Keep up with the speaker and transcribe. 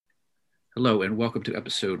Hello, and welcome to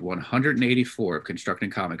episode 184 of Constructing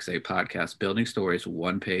Comics, a podcast building stories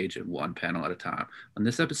one page and one panel at a time. On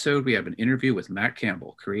this episode, we have an interview with Matt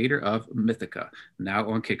Campbell, creator of Mythica, now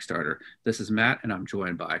on Kickstarter. This is Matt, and I'm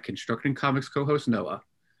joined by Constructing Comics co host Noah.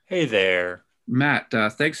 Hey there. Matt,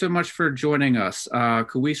 thanks so much for joining us.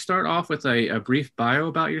 Could we start off with a brief bio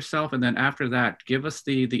about yourself? And then after that, give us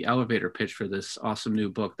the elevator pitch for this awesome new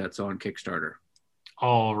book that's on Kickstarter.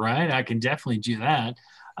 All right, I can definitely do that.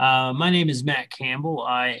 My name is Matt Campbell.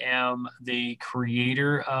 I am the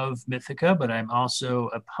creator of Mythica, but I'm also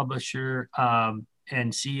a publisher and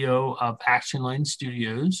CEO of Action Line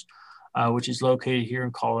Studios, which is located here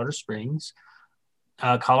in Colorado Springs,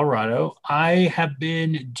 Colorado. I have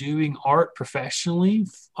been doing art professionally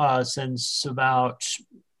since about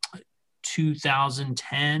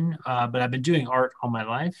 2010, but I've been doing art all my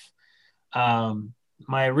life.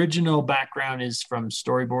 My original background is from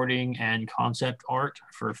storyboarding and concept art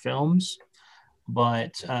for films,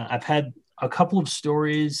 but I've had a couple of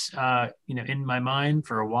stories, in my mind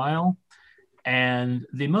for a while. And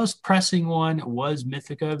the most pressing one was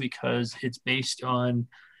Mythica because it's based on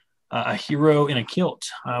a hero in a kilt,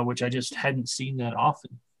 which I just hadn't seen that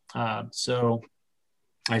often. So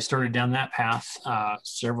I started down that path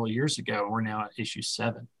several years ago. We're now at issue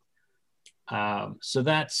 7. So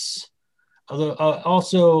that's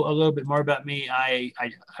also a little bit more about me. I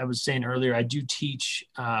was saying earlier, I do teach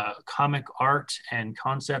comic art and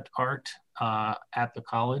concept art at the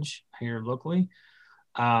college here locally.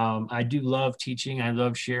 I do love teaching. I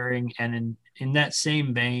love sharing. And in that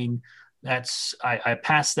same vein, I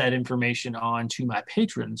pass that information on to my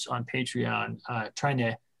patrons on Patreon, trying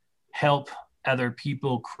to help other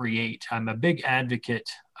people create. I'm a big advocate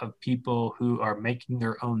of people who are making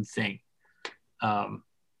their own thing.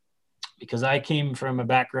 Because I came from a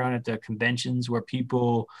background at the conventions where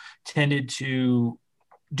people tended to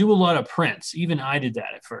do a lot of prints. Even I did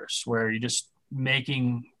that at first, where you're just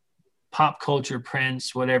making pop culture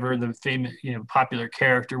prints, whatever the famous, popular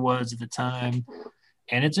character was at the time.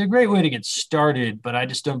 And it's a great way to get started, but I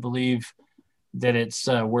just don't believe that it's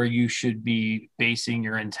where you should be basing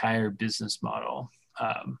your entire business model.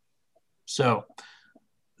 So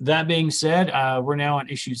that being said, we're now on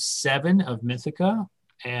issue 7 of Mythica.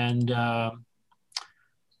 And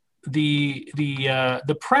the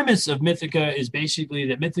premise of Mythica is basically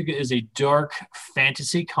that Mythica is a dark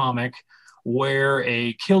fantasy comic where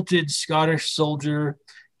a kilted Scottish soldier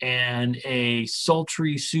and a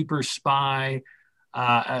sultry super spy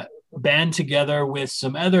band together with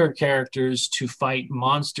some other characters to fight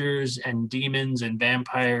monsters and demons and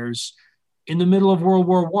vampires in the middle of World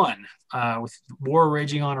War I, with war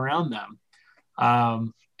raging on around them.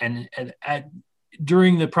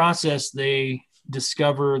 During the process, they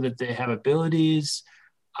discover that they have abilities,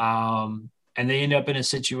 and they end up in a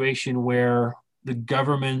situation where the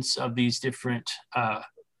governments of these different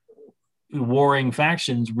warring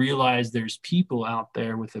factions realize there's people out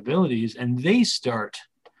there with abilities, and they start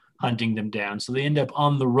hunting them down. So they end up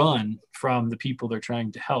on the run from the people they're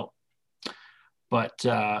trying to help. But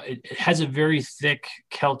it has a very thick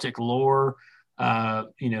Celtic lore,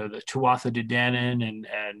 the Tuatha De Danann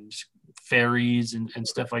and fairies and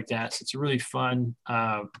stuff like that. So it's a really fun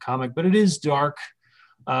comic, but it is dark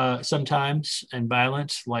sometimes and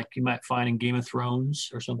violent, like you might find in Game of Thrones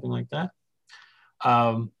or something like that.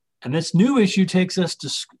 And this new issue takes us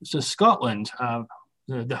to Scotland,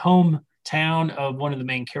 the hometown of one of the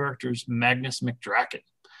main characters, Magnus McDraken.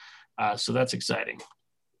 So that's exciting.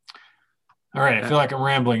 All right, I feel like I'm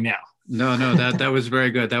rambling now. No, that was very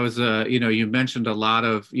good. That was you mentioned a lot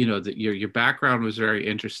of, your background was very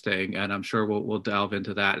interesting, and I'm sure we'll delve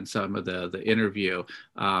into that in some of the interview.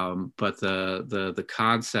 But the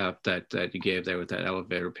concept that you gave there with that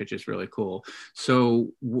elevator pitch is really cool. So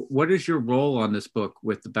what is your role on this book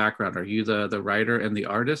with the background? Are you the writer and the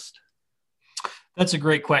artist? That's a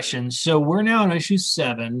great question. So we're now on issue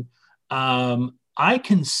 7. I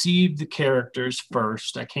conceived the characters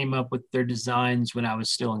first. I came up with their designs when I was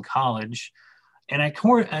still in college. And I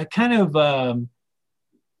kind of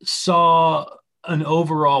saw an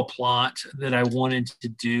overall plot that I wanted to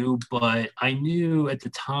do, but I knew at the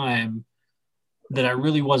time that I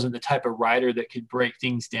really wasn't the type of writer that could break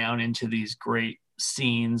things down into these great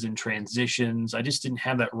scenes and transitions. I just didn't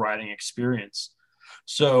have that writing experience.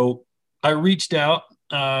 So I reached out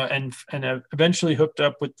and eventually hooked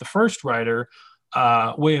up with the first writer,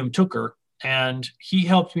 William Tooker, and he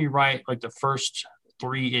helped me write like the first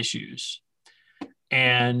 3 issues.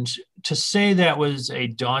 And to say that was a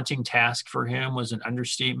daunting task for him was an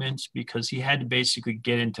understatement, because he had to basically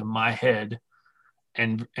get into my head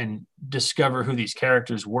and discover who these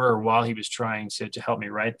characters were while he was trying to help me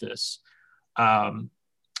write this.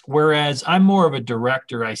 Whereas I'm more of a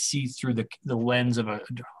director, I see through the lens of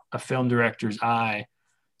a film director's eye.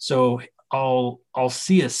 So I'll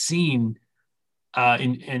see a scene,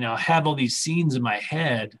 and I'll have all these scenes in my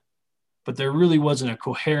head, but there really wasn't a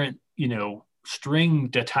coherent,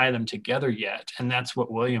 string to tie them together yet. And that's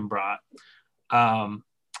what William brought.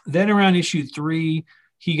 Then around issue 3,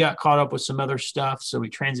 he got caught up with some other stuff. So we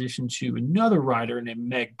transitioned to another writer named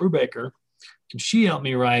Meg Brubaker, and she helped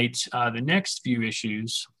me write the next few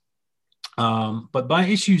issues. But by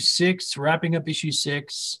issue 6, wrapping up issue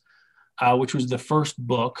 6, which was the first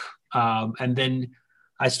book, and then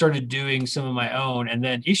I started doing some of my own. And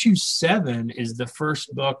then issue 7 is the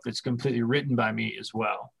first book that's completely written by me as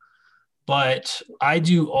well. But I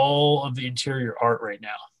do all of the interior art right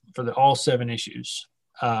now for all 7 issues.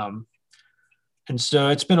 And so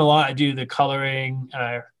it's been a lot. I do the coloring,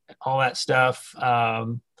 all that stuff,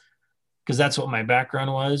 because that's what my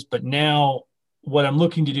background was. But now what I'm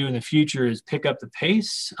looking to do in the future is pick up the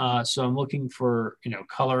pace. So I'm looking for,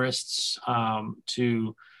 colorists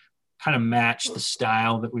to kind of match the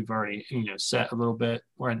style that we've already, set a little bit,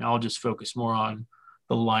 where I'll just focus more on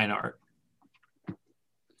the line art.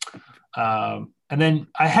 And then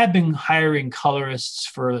I have been hiring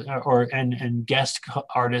colorists and guest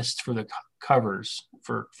artists for the covers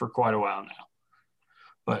for quite a while now.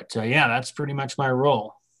 But yeah, that's pretty much my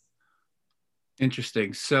role.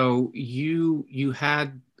 Interesting. So you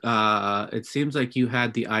had it seems like you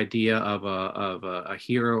had the idea of a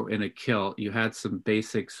hero in a kilt. You had some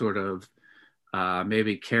basic sort of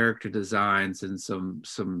maybe character designs and some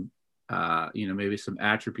maybe some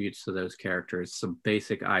attributes to those characters, some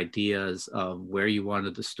basic ideas of where you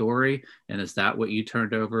wanted the story. And is that what you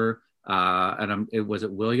turned over? Was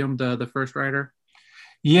it William, the first writer?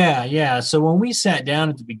 Yeah. So when we sat down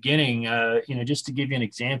at the beginning, just to give you an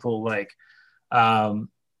example,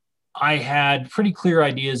 I had pretty clear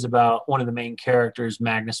ideas about one of the main characters,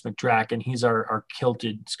 Magnus McDraken. He's our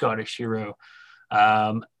kilted Scottish hero.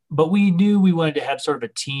 But we knew we wanted to have sort of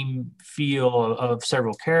a team feel of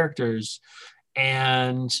several characters.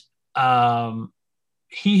 And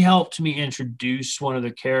he helped me introduce one of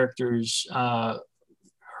the characters.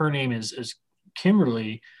 Her name is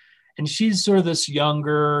Kimberly. And she's sort of this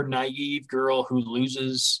younger, naive girl who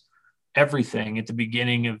loses everything at the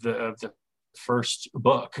beginning of the first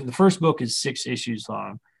book. The first book is 6 issues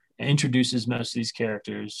long and introduces most of these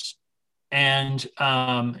characters. And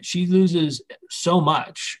she loses so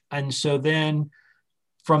much. And so then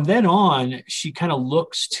from then on, she kind of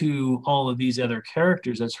looks to all of these other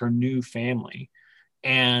characters as her new family.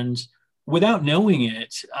 And without knowing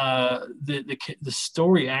it, the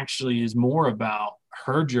story actually is more about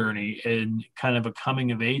her journey and kind of a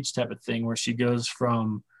coming of age type of thing, where she goes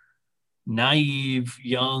from naive,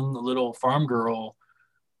 young little farm girl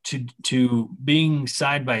to being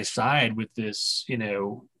side by side with this,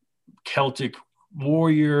 Celtic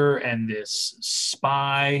warrior and this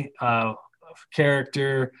spy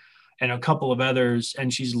character and a couple of others,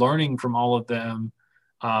 and she's learning from all of them.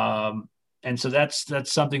 And so that's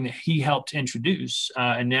something that he helped introduce,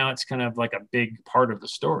 and now it's kind of like a big part of the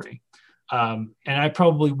story. And I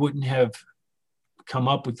probably wouldn't have come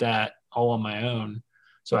up with that all on my own,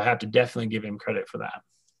 so I have to definitely give him credit for that.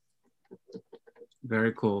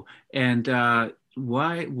 Very cool. And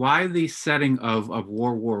why the setting of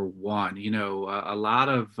World War One? A lot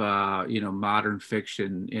of modern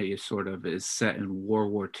fiction sort of is set in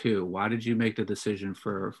World War Two. Why did you make the decision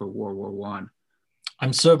for World War One?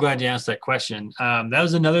 I'm so glad you asked that question. That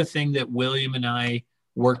was another thing that William and I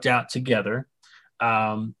worked out together.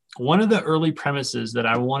 One of the early premises that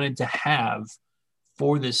I wanted to have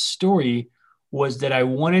for this story was that I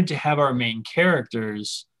wanted to have our main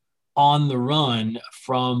characters on the run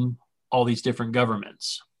from all these different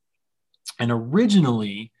governments. And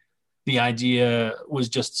originally, the idea was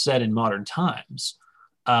just set in modern times.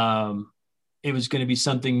 It was going to be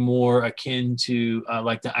something more akin to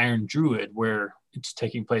like the Iron Druid, where it's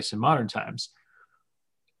taking place in modern times.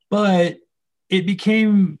 But it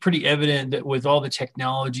became pretty evident that with all the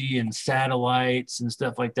technology and satellites and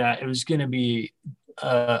stuff like that, it was going to be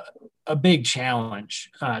a big challenge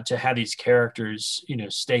to have these characters,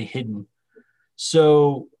 stay hidden.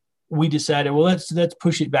 So we decided, well, let's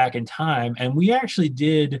push it back in time. And we actually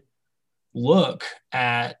did look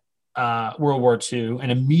at World War II and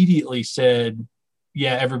immediately said,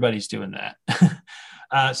 yeah, everybody's doing that.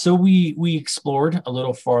 So we explored a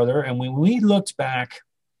little farther. And when we looked back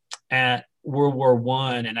at World War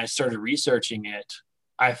I and I started researching it,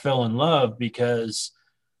 I fell in love, because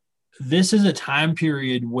this is a time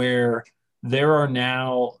period where there are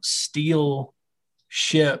now steel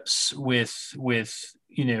ships with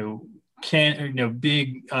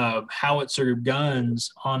big howitzer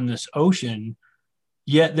guns on this ocean,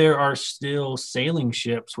 yet there are still sailing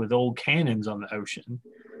ships with old cannons on the ocean,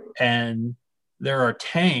 and there are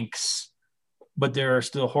tanks, but there are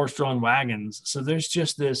still horse-drawn wagons. So there's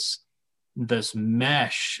just this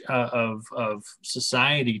mesh of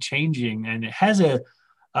society changing, and it has a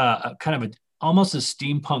kind of a almost a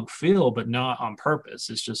steampunk feel, but not on purpose.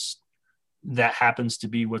 It's just that happens to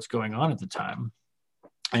be what's going on at the time.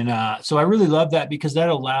 And so I really love that because that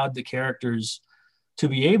allowed the characters to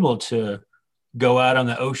be able to go out on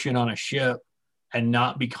the ocean on a ship and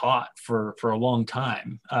not be caught for a long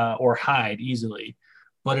time or hide easily.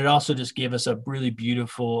 But it also just gave us a really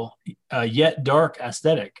beautiful yet dark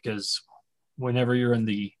aesthetic, because whenever you're in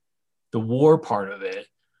the war part of it,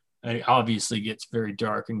 it obviously gets very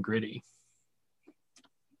dark and gritty.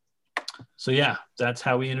 So yeah, that's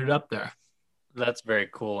how we ended up there. That's very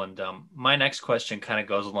cool. And my next question kind of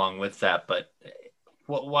goes along with that, but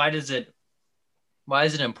why is it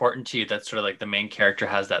important to you that sort of like the main character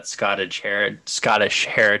has that Scottish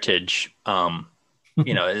heritage?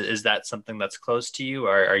 Is that something that's close to you,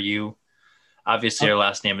 or are you, obviously your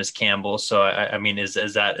last name is Campbell, so I mean, is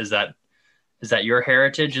that your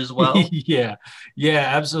heritage as well? Yeah,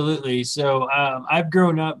 absolutely. So I've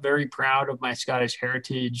grown up very proud of my Scottish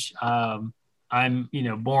heritage. I'm,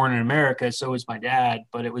 born in America, so was my dad,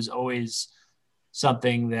 but it was always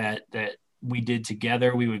something that we did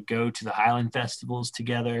together. We would go to the Highland festivals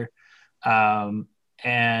together.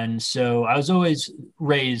 And so I was always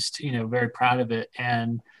raised, very proud of it.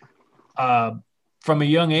 And from a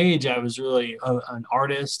young age, I was really an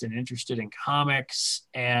artist and interested in comics.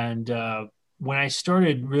 And when I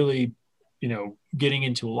started really, getting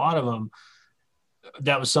into a lot of them,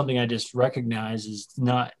 that was something I just recognized as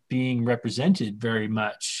not being represented very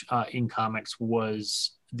much in comics,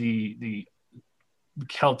 was the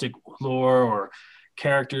Celtic lore or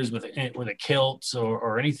characters with a kilt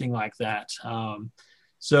or anything like that.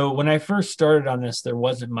 So when I first started on this, there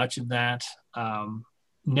wasn't much of that.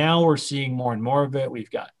 Now we're seeing more and more of it.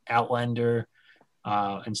 We've got Outlander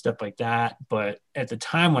and stuff like that. But at the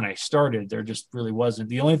time when I started, there just really wasn't.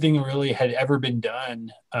 The only thing that really had ever been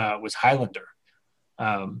done was Highlander.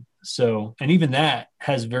 And even that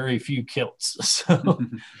has very few kilts. So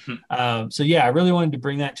yeah, I really wanted to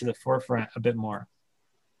bring that to the forefront a bit more.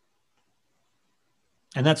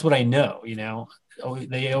 And that's what I know,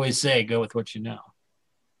 they always say, go with what you know.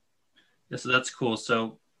 Yeah, so that's cool.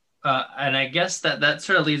 So, and I guess that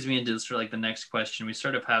sort of leads me into sort of like the next question. We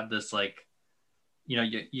sort of have this, like,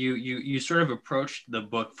 you sort of approached the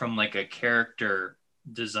book from like a character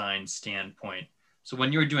design standpoint. So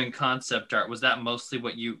when you were doing concept art, was that mostly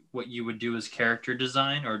what you would do as character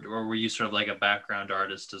design, or were you sort of like a background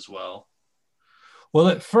artist as well? Well,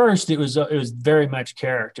 at first it was very much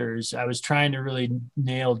characters. I was trying to really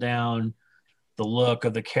nail down the look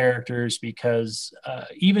of the characters because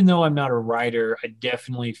even though I'm not a writer, I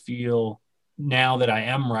definitely feel now that I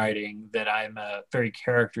am writing that I'm a very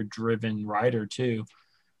character-driven writer too.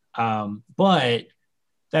 But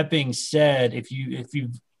that being said, if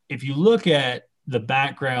you look at the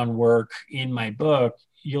background work in my book,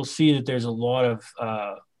 you'll see that there's a lot of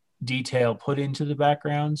detail put into the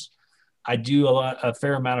backgrounds. I do a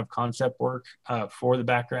fair amount of concept work for the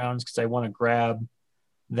backgrounds because I want to grab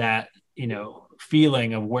that,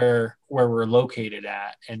 feeling of where we're located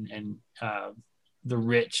at and the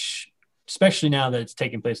rich, especially now that it's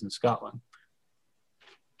taking place in Scotland.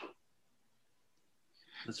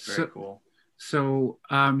 That's very cool. So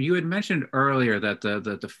you had mentioned earlier that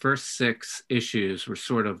the first 6 issues were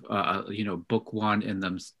sort of book one in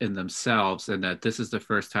themselves, and that this is the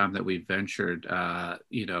first time that we've ventured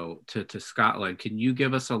to Scotland. Can you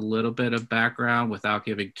give us a little bit of background without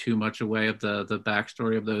giving too much away of the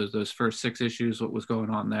backstory of those first 6 issues? What was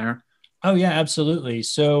going on there? Oh yeah, absolutely.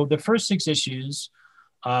 So the first 6 issues,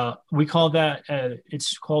 we call that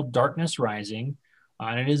it's called Darkness Rising.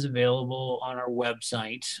 And it is available on our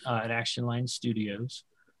website at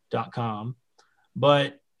actionlinestudios.com.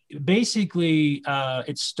 But basically,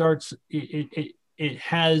 it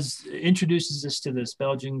introduces us to this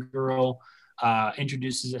Belgian girl,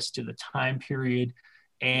 introduces us to the time period,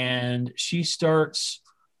 and she starts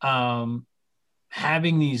having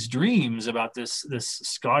these dreams about this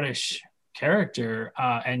Scottish character.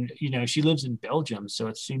 And, she lives in Belgium, so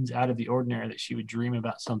it seems out of the ordinary that she would dream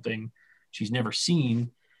about something she's never seen.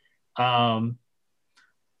 And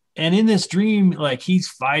in this dream, like, he's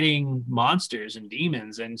fighting monsters and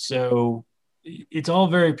demons. And so it's all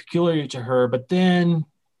very peculiar to her. But then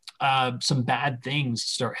some bad things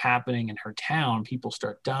start happening in her town. People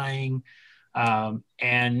start dying.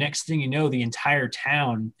 And next thing you know, the entire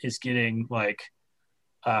town is getting like,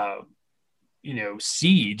 uh,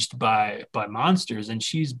 sieged by monsters, and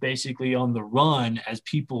she's basically on the run as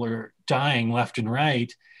people are dying left and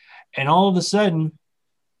right. And all of a sudden,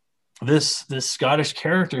 this Scottish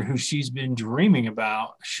character who she's been dreaming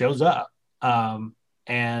about shows up,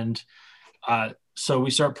 and so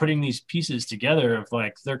we start putting these pieces together of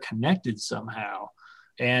like they're connected somehow.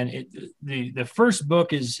 And the first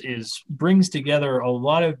book is brings together a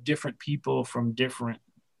lot of different people from different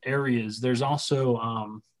areas. There's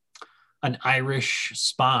also an Irish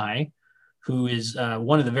spy who is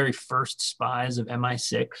one of the very first spies of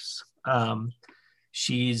MI6.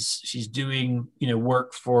 She's doing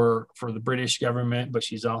work for the British government, but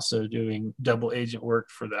she's also doing double agent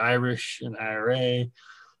work for the Irish and IRA.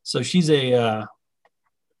 So she's a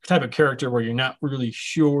type of character where you're not really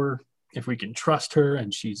sure if we can trust her,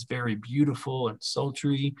 and she's very beautiful and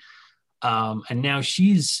sultry. And now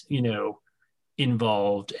she's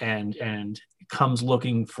involved and comes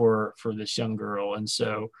looking for this young girl, and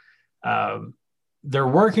so they're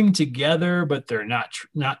working together, but they're not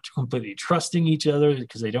completely trusting each other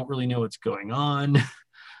because they don't really know what's going on.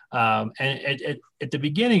 And at the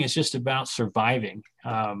beginning, it's just about surviving.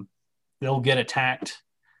 They'll get attacked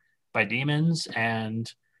by demons,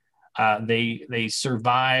 and they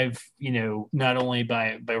survive, not only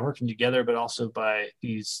by working together, but also by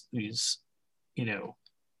these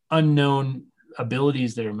unknown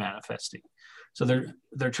abilities that are manifesting. So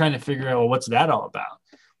they're trying to figure out, well, what's that all about?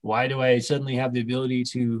 Why do I suddenly have the ability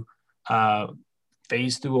to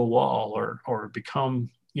phase through a wall or become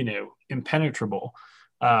impenetrable?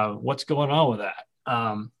 What's going on with that?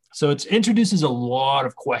 So it introduces a lot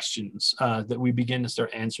of questions that we begin to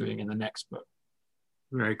start answering in the next book.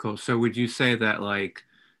 Very cool. So would you say that like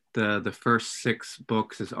the first 6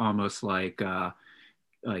 books is almost like an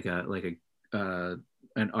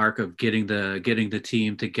arc of getting the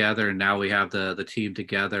team together, and now we have the team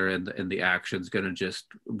together, and the action's going to just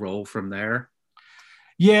roll from there?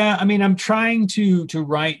 Yeah, I mean, I'm trying to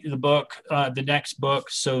write the next book,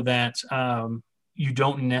 so that you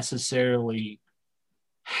don't necessarily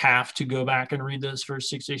have to go back and read those first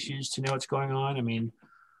 6 issues to know what's going on. I mean,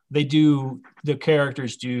 the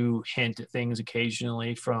characters do hint at things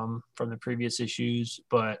occasionally from the previous issues,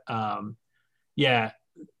 but yeah,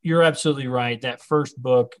 you're absolutely right. That first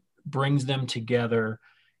book brings them together,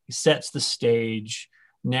 sets the stage.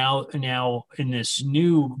 Now in this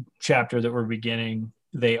new chapter that we're beginning,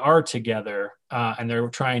 they are together, and they're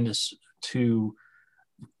trying to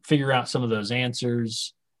figure out some of those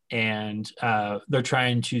answers, and they're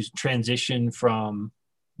trying to transition from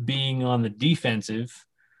being on the defensive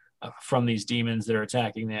from these demons that are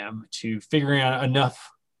attacking them to figuring out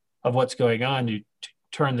enough of what's going on to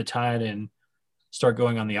turn the tide and start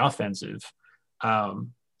going on the offensive.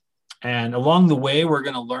 And along the way, we're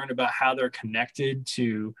going to learn about how they're connected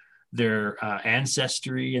to their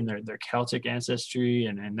ancestry and their Celtic ancestry.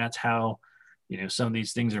 And that's how, some of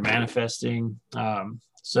these things are manifesting.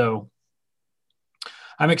 So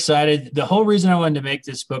I'm excited. The whole reason I wanted to make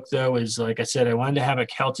this book, though, is, like I said, I wanted to have a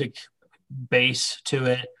Celtic base to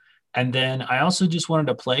it. And then I also just wanted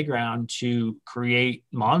a playground to create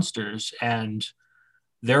monsters. And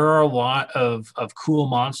there are a lot of cool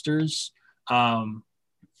monsters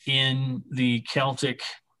in the Celtic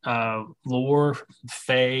lore,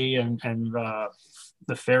 fae and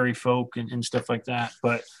the fairy folk and stuff like that.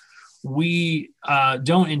 But we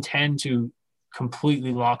don't intend to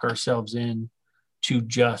completely lock ourselves in to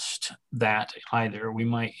just that either. We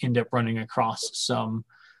might end up running across some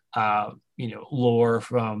lore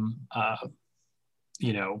from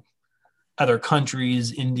other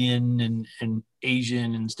countries, Indian and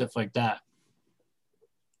Asian and stuff like that.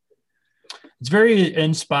 It's very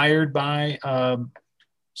inspired by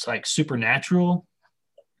it's like Supernatural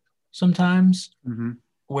sometimes, mm-hmm.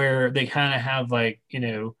 where they kind of have like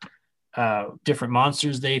different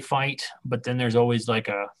monsters they fight, but then there's always like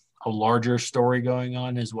a larger story going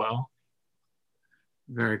on as well.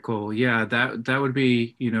 Very cool. Yeah, that would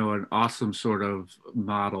be, an awesome sort of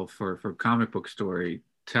model for comic book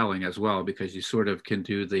storytelling as well, because you sort of can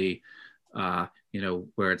do the,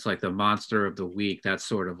 where it's like the monster of the week. That's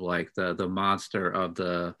sort of like the monster of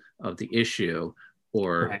the issue,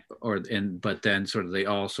 but then sort of they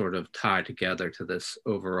all sort of tie together to this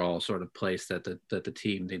overall sort of place that the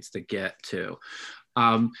team needs to get to.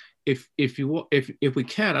 If we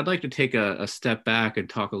can, I'd like to take a step back and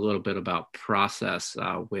talk a little bit about process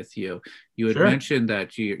with you. You had mentioned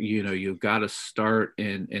that you've got to start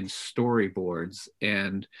in storyboards,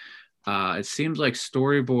 and it seems like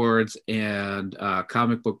storyboards and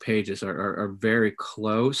comic book pages are very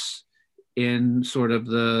close in sort of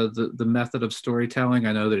the method of storytelling?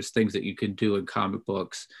 I know there's things that you can do in comic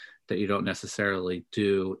books that you don't necessarily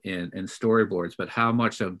do in storyboards, but how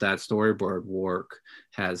much of that storyboard work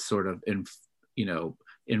has sort of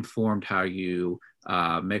informed how you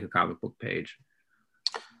make a comic book page?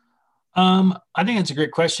 I think that's a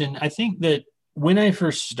great question. I think that when I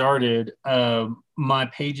first started, my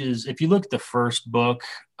pages, if you look at the first book,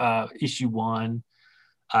 issue 1,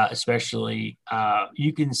 especially,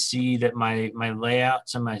 you can see that my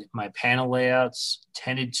layouts and my panel layouts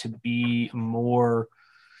tended to be more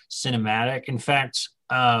cinematic. In fact,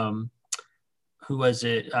 who was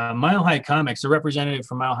it? Mile High Comics, the representative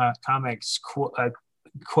from Mile High Comics,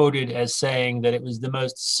 quoted as saying that it was the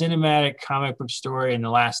most cinematic comic book story in the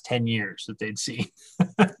last 10 years that they'd seen.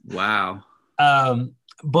 Wow.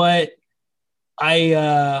 But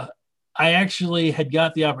I actually had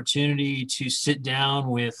got the opportunity to sit down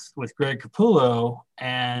with Greg Capullo,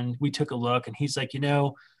 and we took a look, and he's like,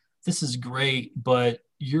 this is great, but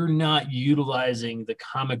you're not utilizing the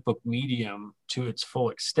comic book medium to its full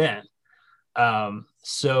extent.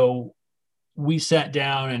 So we sat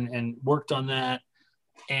down and worked on that.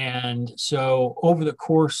 And so over the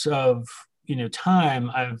course of,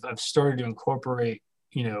 time, I've started to incorporate,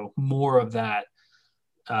 more of that.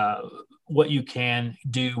 What you can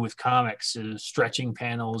do with comics is stretching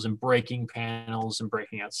panels and breaking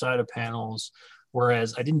outside of panels.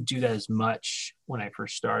 Whereas I didn't do that as much when I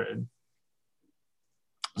first started.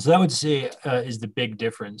 So that would say is the big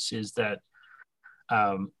difference, is that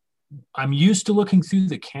I'm used to looking through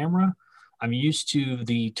the camera. I'm used to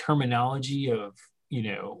the terminology of,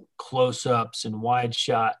 close-ups and wide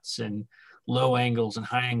shots and low angles and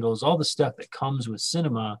high angles, all the stuff that comes with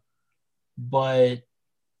cinema. But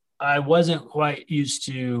I wasn't quite used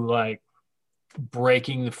to like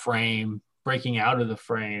breaking out of the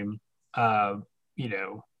frame,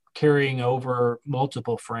 carrying over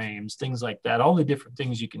multiple frames, things like that, all the different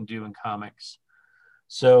things you can do in comics.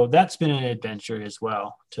 So that's been an adventure as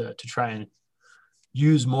well to try and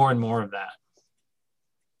use more and more of that.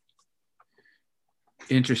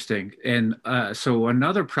 Interesting. And so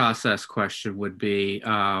another process question would be,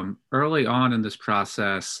 early on in this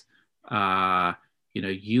process,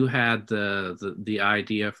 you had the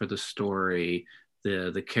idea for the story,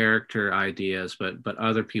 the character ideas, but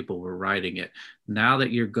other people were writing it. Now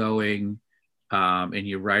that you're going and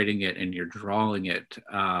you're writing it and you're drawing it,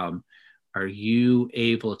 are you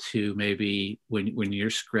able to maybe when you're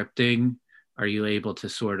scripting, are you able to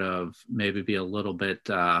sort of maybe be a little bit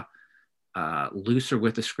looser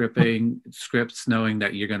with the scripts, knowing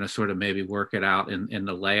that you're going to sort of maybe work it out in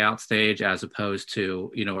the layout stage, as opposed to,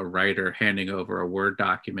 a writer handing over a Word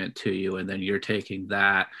document to you and then you're taking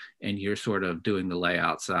that and you're sort of doing the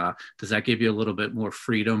layouts? Does that give you a little bit more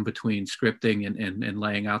freedom between scripting and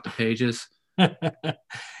laying out the pages?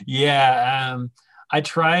 Yeah. I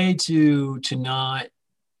try to not,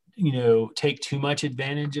 take too much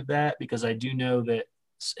advantage of that, because I do know that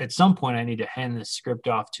at some point I need to hand this script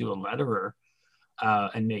off to a letterer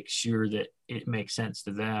and make sure that it makes sense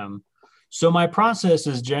to them. So my process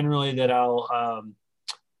is generally that I'll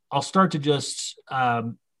start to just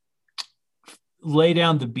lay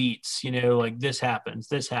down the beats, like this happens,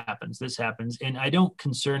 and I don't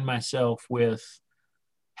concern myself with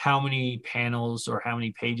how many panels or how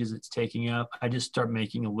many pages it's taking up. I just start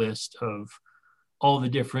making a list of all the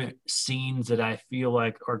different scenes that I feel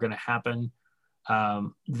like are going to happen.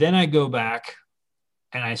 Then I go back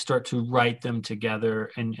and I start to write them together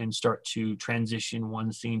and start to transition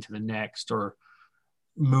one scene to the next, or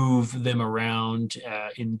move them around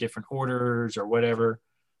in different orders or whatever.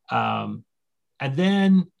 And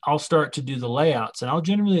then I'll start to do the layouts, and I'll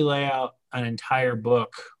generally lay out an entire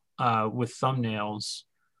book with thumbnails,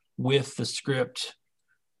 with the script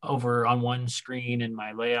over on one screen and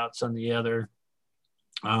my layouts on the other.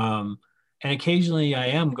 And occasionally I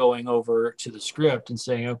am going over to the script and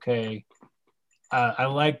saying, okay, I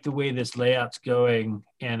like the way this layout's going,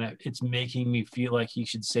 and it's making me feel like he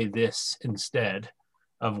should say this instead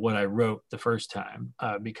of what I wrote the first time,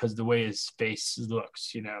 because the way his face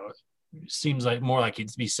looks, seems like more like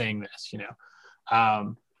he'd be saying this,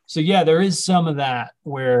 So yeah, there is some of that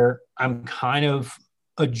where I'm kind of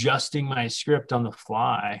adjusting my script on the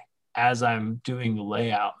fly as I'm doing the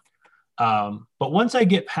layout. But once I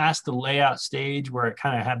get past the layout stage where I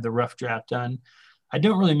kind of have the rough draft done, I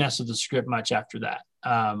don't really mess with the script much after that.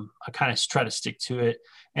 I kind of try to stick to it.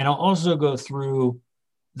 And I'll also go through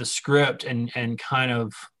the script and kind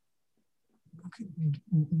of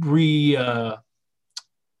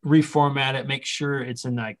reformat it, make sure it's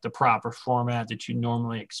in like the proper format that you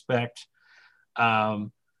normally expect.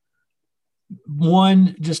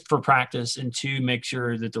 one, just for practice, and two, make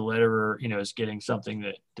sure that the letterer, is getting something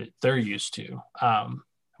that they're used to.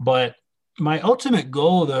 But my ultimate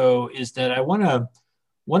goal, though, is that one of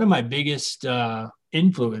my biggest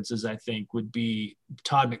influences, I think, would be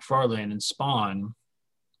Todd McFarlane and Spawn,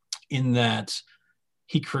 in that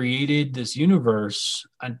he created this universe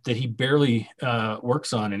that he barely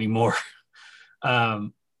works on anymore.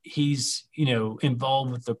 He's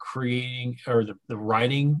involved with the creating or the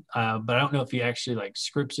writing, but I don't know if he actually like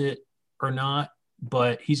scripts it or not.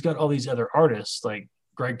 But he's got all these other artists, like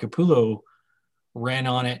Greg Capullo ran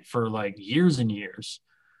on it for like years and years,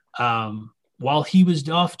 while he was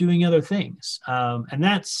off doing other things. And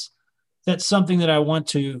that's something that I want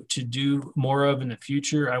to do more of in the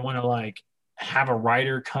future. I want to like have a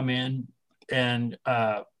writer come in and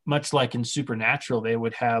much like in Supernatural, they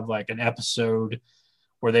would have like an episode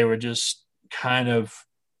where they would just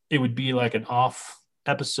it would be like an off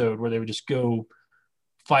episode where they would just go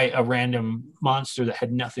fight a random monster that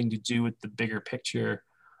had nothing to do with the bigger picture.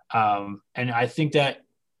 And I think that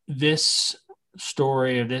this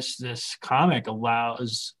story of this comic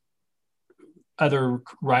allows other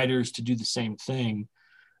writers to do the same thing,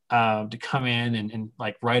 to come in and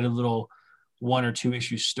like write a little 1 or 2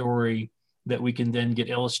 issue story that we can then get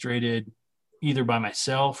illustrated either by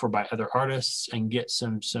myself or by other artists, and get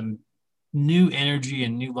some new energy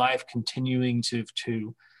and new life continuing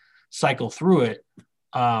to cycle through it.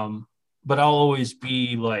 But I'll always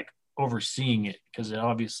be like overseeing it, because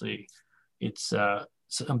obviously it's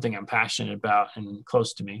something I'm passionate about and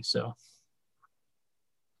close to me. So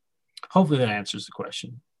hopefully that answers the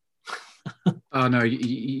question. Oh no,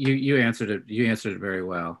 you answered it. You answered it very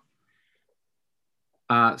well.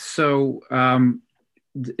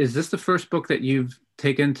 Is this the first book that you've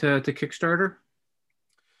taken to Kickstarter?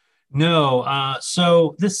 No.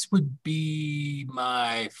 So this would be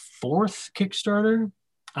my 4th Kickstarter.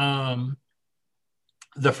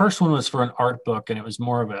 The first one was for an art book, and it was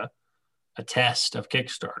more of a test of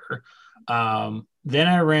Kickstarter. Then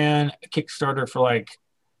I ran a Kickstarter for like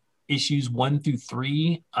issues 1 through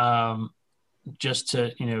 3, just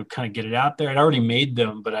to, kind of get it out there. I'd already made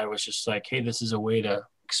them, but I was just like, hey, this is a way to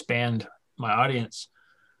expand my audience.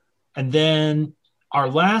 And then our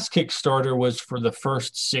last Kickstarter was for the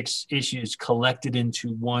first 6 issues collected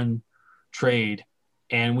into one trade.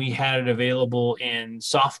 And we had it available in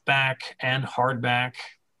softback and hardback.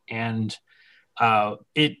 And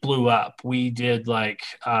it blew up. We did like,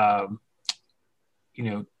 3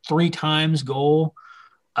 times goal,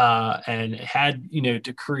 and had,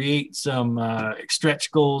 to create some stretch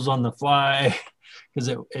goals on the fly,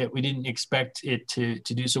 because we didn't expect it to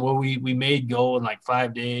do so well. We made goal in like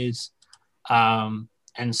 5 days. And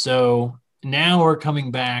so now we're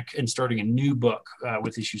coming back and starting a new book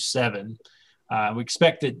with issue 7. We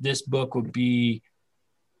expect that this book would be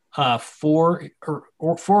 4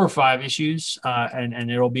 or 5 issues,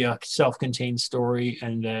 and it'll be a self-contained story,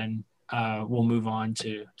 and then we'll move on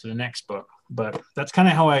to the next book. But that's kind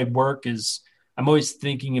of how I work. Is I'm always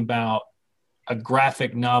thinking about a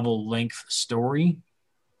graphic novel length story,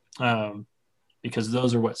 because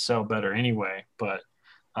those are what sell better anyway. But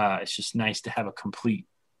it's just nice to have a complete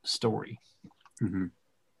story. Mm-hmm.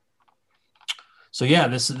 So yeah,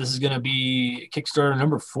 this is going to be Kickstarter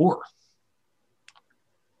number 4.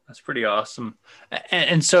 That's pretty awesome.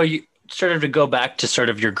 And so you sort of, to go back to sort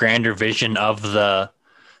of your grander vision of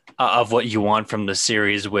of what you want from the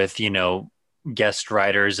series, with, guest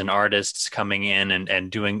writers and artists coming in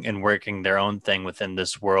and doing and working their own thing within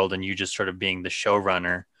this world, and you just sort of being the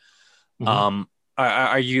showrunner. Mm-hmm.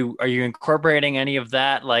 Are you incorporating any of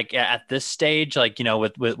that, like at this stage, like,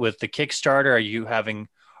 with the Kickstarter? Are you having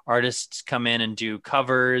artists come in and do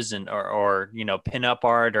covers and or pin up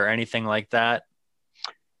art or anything like that?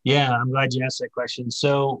 Yeah, I'm glad you asked that question.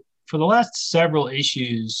 So for the last several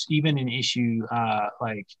issues, even in issue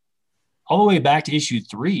like all the way back to issue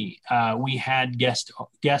 3, we had guest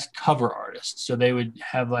cover artists. So they would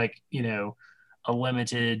have like, a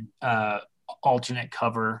limited alternate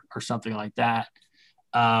cover or something like that.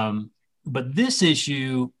 But this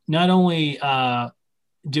issue, not only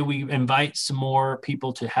do we invite some more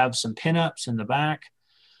people to have some pinups in the back,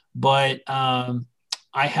 but I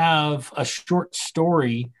have a short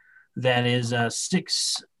story that is a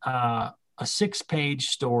 6-page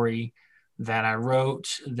story that I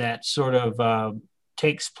wrote that sort of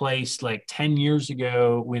takes place like 10 years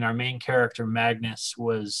ago, when our main character Magnus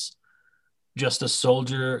was just a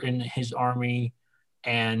soldier in his army,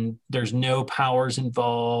 and there's no powers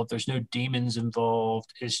involved. There's no demons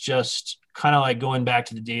involved. It's just kind of like going back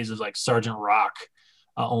to the days of like Sergeant Rock,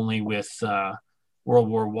 only with World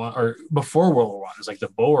War I, or before World War I. It's like the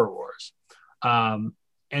Boer Wars.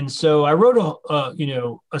 And so I wrote a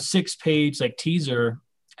 6-page like teaser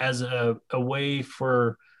as a way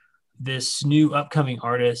for this new upcoming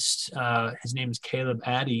artist. His name is Caleb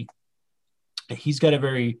Addy. He's got a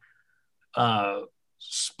very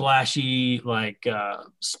splashy, like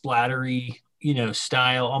splattery,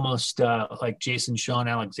 style, almost like Jason Sean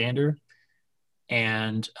Alexander.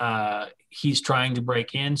 And he's trying to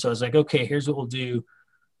break in. So I was like, okay, here's what we'll do.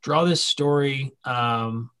 Draw this story.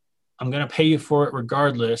 I'm going to pay you for it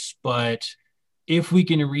regardless, but if we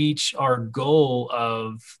can reach our goal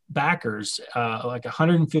of backers, like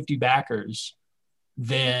 150 backers,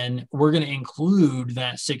 then we're going to include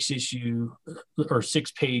that 6-issue or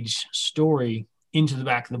 6-page story into the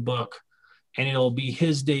back of the book. And it'll be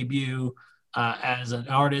his debut as an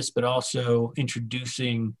artist, but also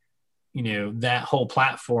introducing, that whole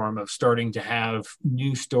platform of starting to have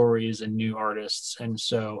new stories and new artists. And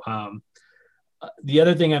so, the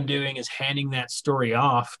other thing I'm doing is handing that story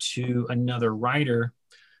off to another writer,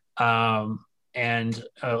 and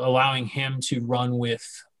allowing him to run with,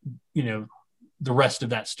 the rest of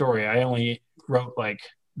that story. I only wrote like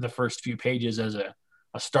the first few pages as a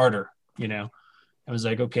starter. I was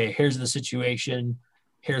like, okay, here's the situation.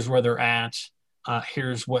 Here's where they're at.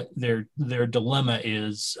 Here's what their dilemma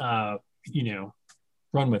is, run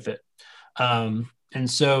with it. And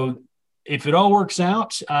so if it all works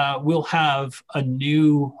out, we'll have a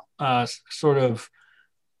new sort of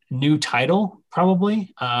new title,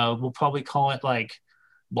 probably. We'll probably call it like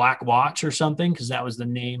Black Watch or something, because that was the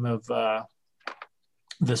name of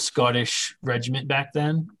the Scottish regiment back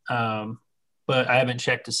then. But I haven't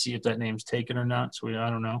checked to see if that name's taken or not, so I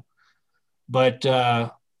don't know. But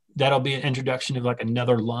that'll be an introduction of like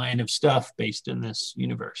another line of stuff based in this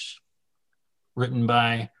universe, written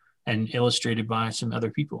by and illustrated by some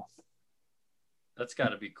other people. That's got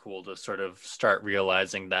to be cool to sort of start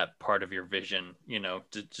realizing that part of your vision, to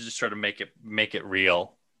just sort of make it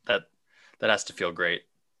real. That has to feel great.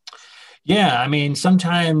 Yeah. I mean,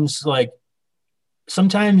 sometimes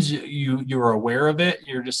you're aware of it.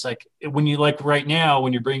 You're just like, when you like right now,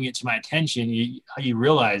 when you're bringing it to my attention, you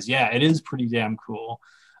realize, yeah, it is pretty damn cool.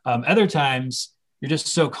 Other times you're just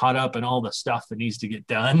so caught up in all the stuff that needs to get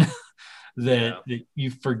done that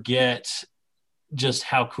you forget just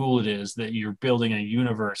how cool it is that you're building a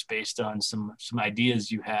universe based on some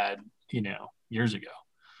ideas you had, years ago.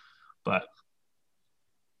 But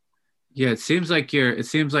yeah, it seems like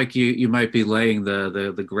you might be laying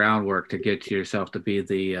the groundwork to get yourself to be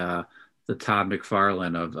the Todd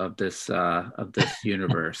McFarlane of this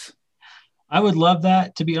universe. I would love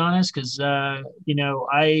that, to be honest, because I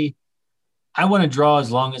want to draw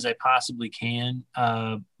as long as I possibly can,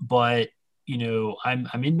 but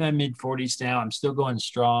I'm in my mid-40s now. I'm still going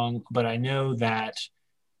strong, but I know that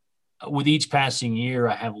with each passing year,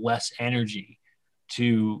 I have less energy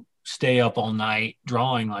to stay up all night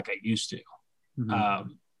drawing like I used to. Mm-hmm.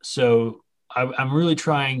 So I'm really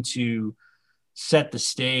trying to set the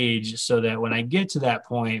stage so that when I get to that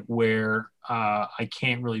point where I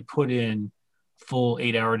can't really put in full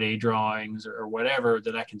 8-hour day drawings or whatever,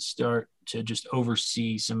 that I can start to just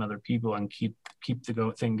oversee some other people and keep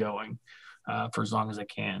the thing going for as long as I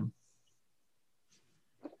can.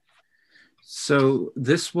 So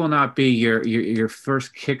this will not be your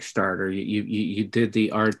first Kickstarter. You did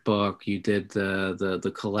the art book, you did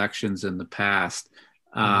the collections in the past.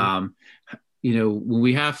 Mm-hmm. When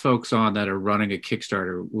we have folks on that are running a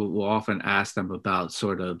Kickstarter, we'll often ask them about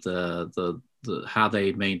sort of the how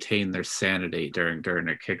they maintain their sanity during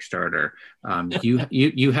a Kickstarter.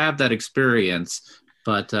 You have that experience.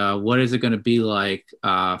 But what is it going to be like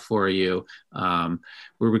for you? We're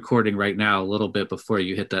recording right now a little bit before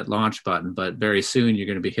you hit that launch button, but very soon you're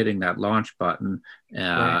going to be hitting that launch button.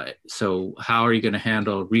 Right. So how are you going to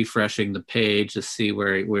handle refreshing the page to see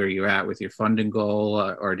where you're at with your funding goal,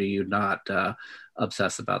 or do you not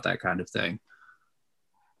obsess about that kind of thing?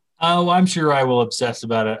 Oh, I'm sure I will obsess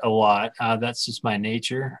about it a lot. That's just my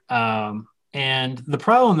nature. And the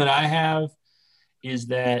problem that I have is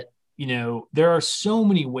that there are so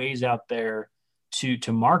many ways out there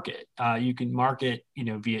to market. You can market,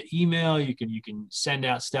 via email. You can send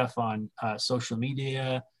out stuff on social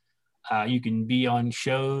media. You can be on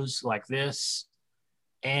shows like this.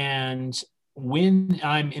 And when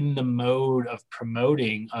I'm in the mode of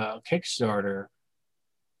promoting a Kickstarter,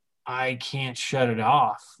 I can't shut it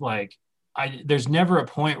off. Like there's never a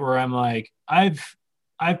point where I'm like, I've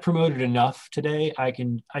promoted enough today. I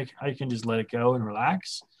can just let it go and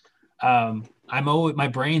relax. My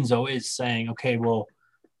brain's always saying, okay, well,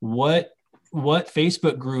 what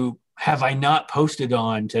Facebook group have I not posted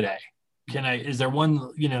on today? Is there one,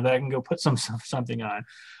 that I can go put something on?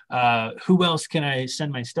 Who else can I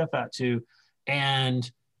send my stuff out to? And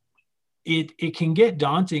it can get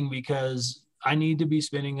daunting because I need to be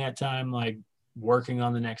spending that time like working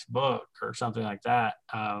on the next book or something like that.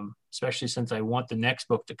 Especially since I want the next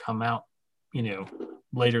book to come out,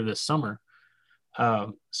 later this summer.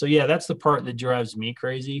 So yeah, that's the part that drives me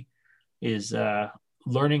crazy is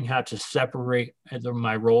learning how to separate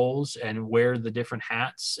my roles and wear the different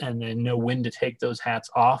hats and then know when to take those hats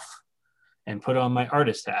off and put on my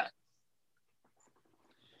artist hat.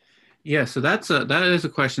 Yeah, so that is a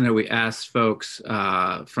question that we ask folks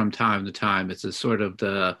from time to time. It's a sort of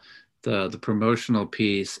the promotional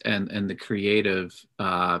piece and the creative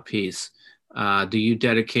piece. Do you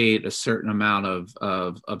dedicate a certain amount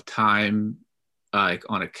of time, like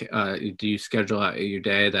on a? Do you schedule out your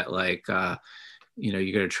day that like you're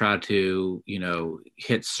going to try to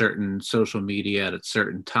hit certain social media at a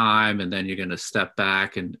certain time, and then you're going to step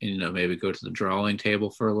back and maybe go to the drawing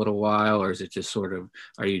table for a little while, or is it just are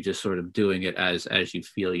you just sort of doing it as you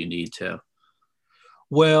feel you need to?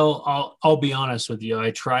 Well, I'll be honest with you.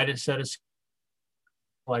 I try to set a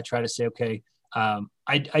I try to say, okay, I'm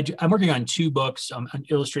working on 2 books. I'm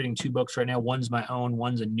illustrating 2 books right now. One's my own.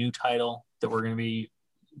 One's a new title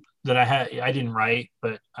that I didn't write,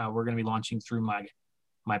 but we're going to be launching through my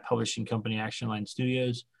publishing company, Action Line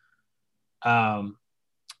Studios. But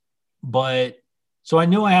so I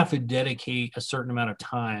know I have to dedicate a certain amount of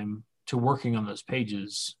time to working on those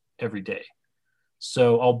pages every day.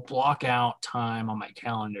 So I'll block out time on my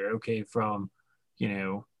calendar. Okay, from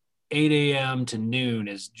 8 a.m. to noon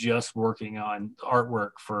is just working on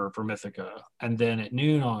artwork for Mythica, and then at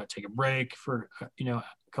noon I'll take a break for a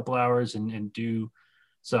couple hours and do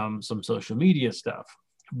some social media stuff.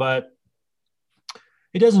 But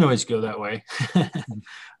it doesn't always go that way.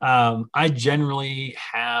 I generally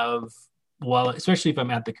have, especially if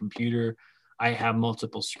I'm at the computer, I have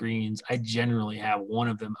multiple screens. I generally have one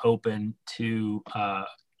of them open to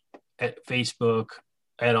at Facebook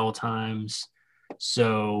at all times.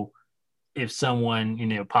 So if someone,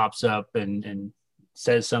 pops up and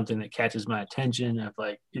says something that catches my attention, of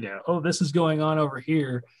like, oh, this is going on over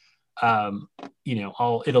here,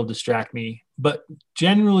 it'll distract me. But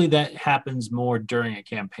generally that happens more during a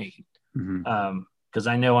campaign. Because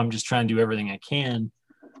I know I'm just trying to do everything I can.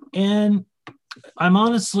 And I'm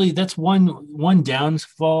honestly, that's one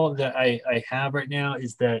downfall that I have right now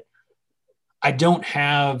is that I don't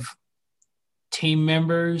have team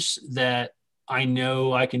members that I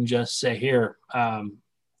know I can just say, here,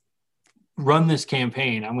 run this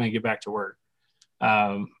campaign. I'm going to get back to work.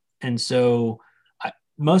 And so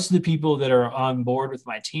most of the people that are on board with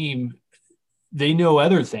my team, they know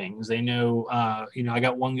other things. They know, I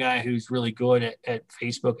got one guy who's really good at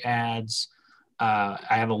Facebook ads. I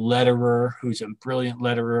have a letterer who's a brilliant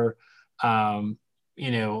letterer. I'm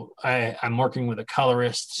working with a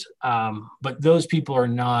colorist, but those people are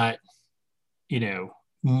not,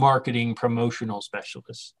 marketing promotional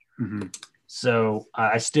specialists. So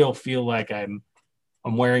I still feel like I'm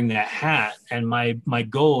wearing that hat, and my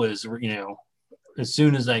goal is, as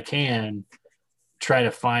soon as I can, try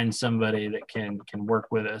to find somebody that can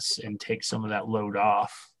work with us and take some of that load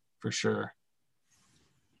off for sure.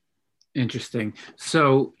 Interesting.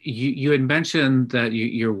 So you had mentioned that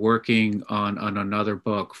you're working on another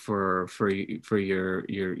book for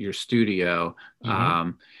your studio.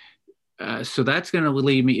 So that's going to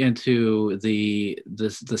lead me into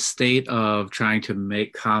the state of trying to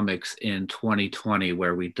make comics in 2020,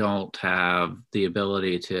 where we don't have the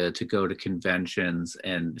ability to go to conventions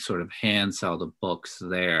and sort of hand sell the books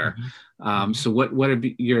there. So what have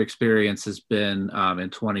your experiences been in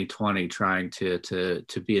 2020 trying to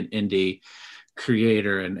be an indie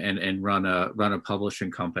creator and run a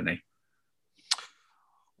publishing company?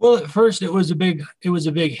 Well, at first it was a big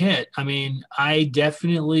hit. I mean, I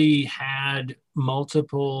definitely had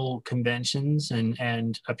multiple conventions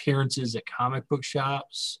and appearances at comic book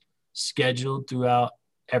shops scheduled throughout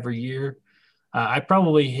every year. I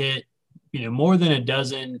probably hit, more than a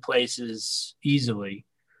dozen places easily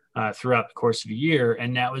throughout the course of a year.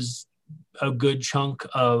 And that was a good chunk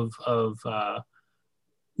of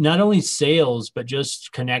not only sales, but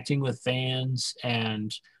just connecting with fans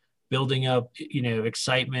and building up,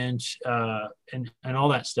 excitement and all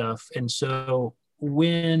that stuff. And so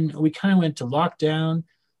when we kind of went to lockdown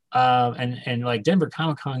and like Denver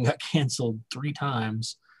Comic-Con got canceled 3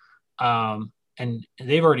 times, and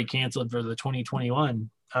they've already canceled for the 2021.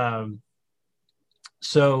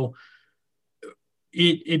 So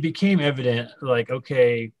it became evident, like,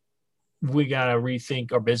 okay, we got to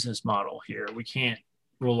rethink our business model here. We can't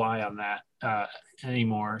rely on that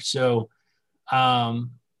anymore. So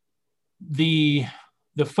the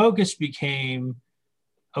the focus became,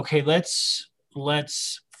 okay, let's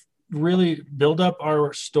really build up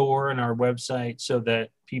our store and our website so that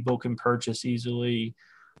people can purchase easily.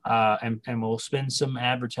 And we'll spend some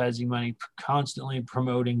advertising money constantly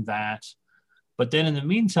promoting that. But then in the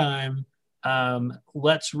meantime,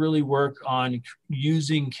 let's really work on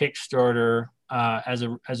using Kickstarter as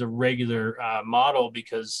a regular model,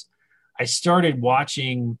 because I started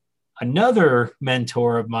watching another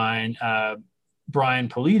mentor of mine, Brian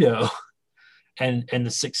Polito, and the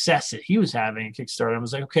success that he was having at Kickstarter. I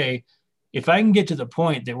was like, okay, if I can get to the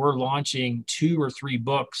point that we're launching 2 or 3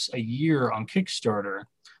 books a year on Kickstarter,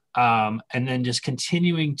 and then just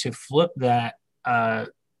continuing to flip that,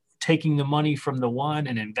 taking the money from the one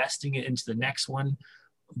and investing it into the next one,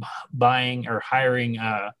 buying or hiring,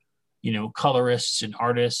 colorists and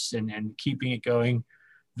artists, and keeping it going,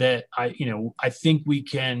 that I think we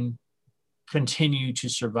can continue to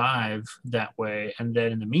survive that way. And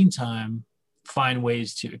then in the meantime, find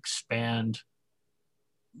ways to expand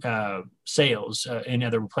sales in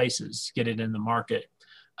other places, get it in the market.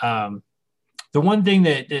 The one thing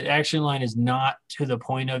that Action Line is not to the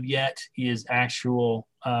point of yet is actual,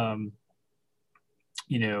 I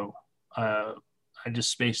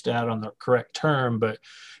just spaced out on the correct term, but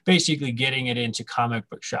basically getting it into comic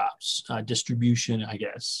book shops, distribution, I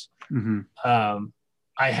guess. Mm-hmm.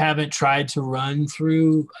 I haven't tried to run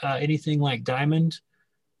through anything like Diamond,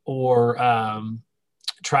 or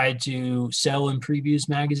tried to sell in Previews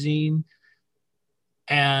magazine.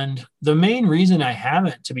 And the main reason I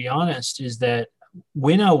haven't, to be honest, is that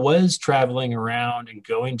when I was traveling around and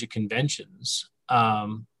going to conventions, I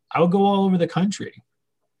would go all over the country.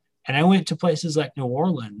 And I went to places like New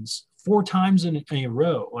Orleans 4 times in a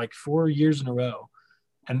row, like 4 years in a row.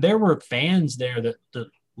 And there were fans there that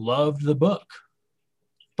loved the book.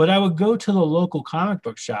 But I would go to the local comic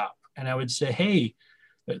book shop and I would say, hey,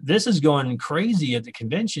 this is going crazy at the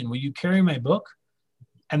convention. Will you carry my book?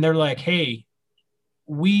 And they're like, hey,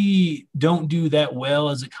 we don't do that well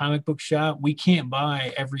as a comic book shop. We can't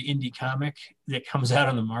buy every indie comic that comes out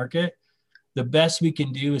on the market. The best we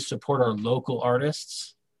can do is support our local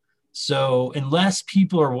artists. So unless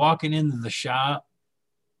people are walking into the shop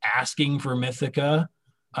asking for Mythica,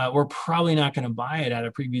 we're probably not going to buy it out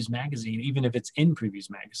of Previews magazine, even if it's in Previews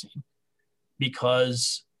magazine,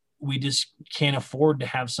 because we just can't afford to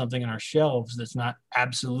have something on our shelves that's not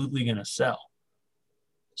absolutely going to sell.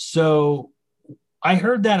 So I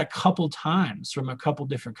heard that a couple times from a couple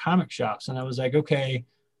different comic shops, and I was like, okay,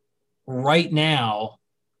 right now,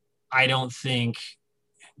 I don't think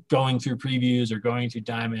going through Previews or going through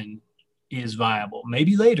Diamond is viable.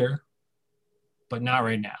 Maybe later, but not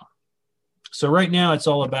right now. So right now, it's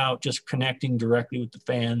all about just connecting directly with the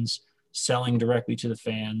fans, selling directly to the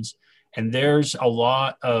fans. And there's a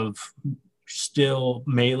lot of still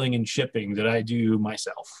mailing and shipping that I do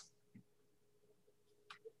myself.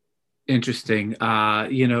 Interesting.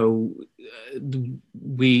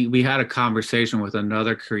 We had a conversation with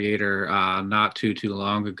another creator not too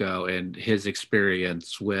long ago, and his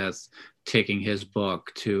experience with taking his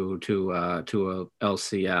book to a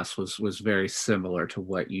LCS was very similar to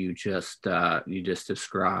what you just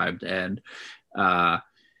described. And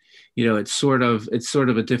it's sort of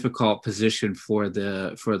a difficult position for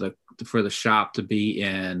the shop to be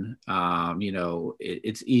in.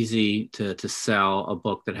 It's easy to sell a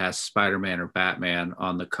book that has Spider-Man or Batman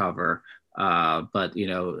on the cover, but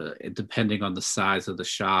depending on the size of the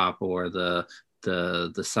shop or the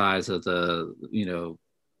size of the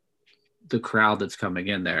crowd that's coming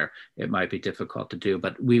in there, it might be difficult to do.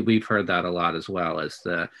 But we've heard that a lot as well, as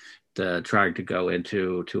the trying to go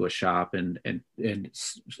into a shop and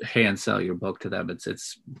hand sell your book to them.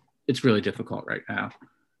 It's really difficult right now.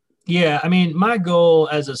 Yeah, I mean, my goal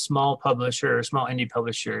as a small indie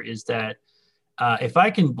publisher, is that if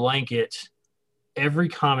I can blanket every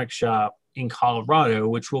comic shop in Colorado,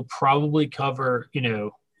 which will probably cover,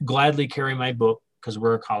 gladly carry my book because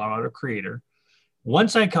we're a Colorado creator.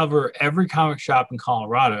 Once I cover every comic shop in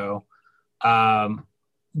Colorado,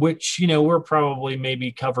 which, we're probably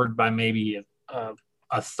maybe covered by maybe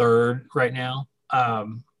a third right now.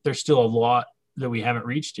 There's still a lot that we haven't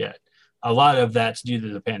reached yet. A lot of that's due to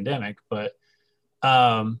the pandemic, but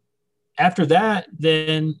after that,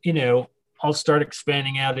 then, I'll start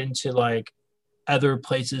expanding out into like other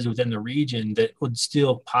places within the region that would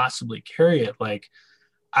still possibly carry it. Like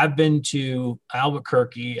I've been to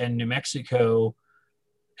Albuquerque and New Mexico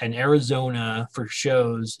and Arizona for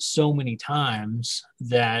shows so many times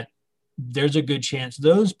that there's a good chance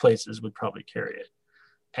those places would probably carry it,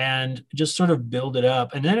 and just sort of build it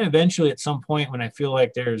up. And then eventually at some point when I feel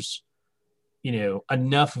like there's,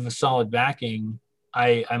 enough of a solid backing,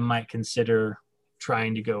 I might consider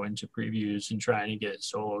trying to go into previews and trying to get it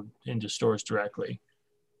sold into stores directly.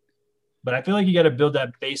 But I feel like you got to build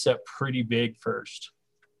that base up pretty big first.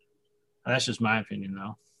 That's just my opinion,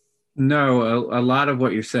 though. No, a lot of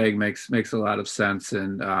what you're saying makes a lot of sense,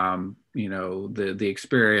 and you know, the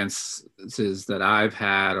experiences that I've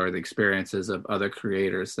had, or the experiences of other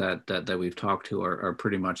creators that we've talked to, are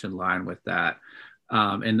pretty much in line with that.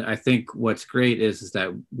 And I think what's great is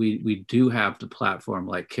that we do have the platform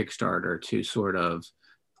like Kickstarter to sort of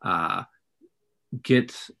have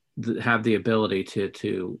the ability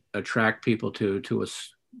to attract people to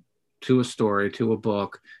a story, to a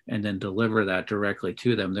book, and then deliver that directly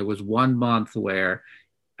to them. There was one month where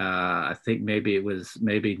I think it was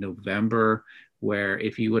November, where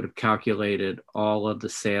if you would have calculated all of the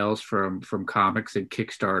sales from comics and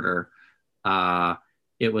Kickstarter,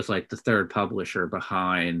 it was like the third publisher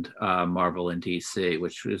behind Marvel and DC,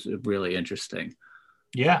 which was really interesting.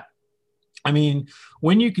 Yeah. I mean,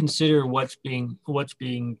 when you consider what's being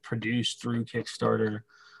produced through Kickstarter,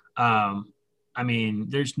 I mean,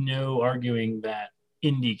 there's no arguing that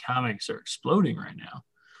indie comics are exploding right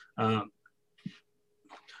now.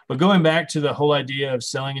 But going back to the whole idea of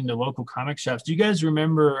selling into local comic shops, do you guys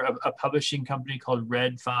remember a publishing company called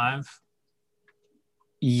Red 5?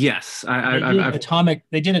 Yes.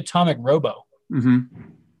 They did Atomic Robo. Mm-hmm.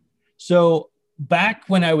 So back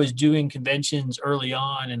when I was doing conventions early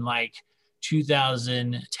on in like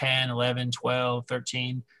 2010, 11, 12,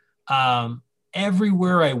 13,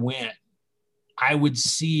 everywhere I went, I would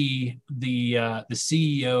see the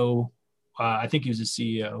CEO, I think he was the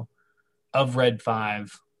CEO of Red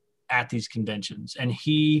 5 at these conventions. And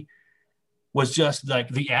he was just like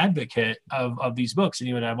the advocate of these books. And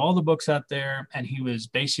he would have all the books out there, and he was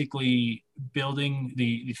basically building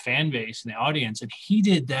the fan base and the audience. And he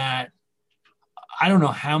did that. I don't know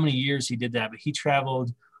how many years he did that, but he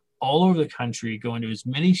traveled all over the country, going to as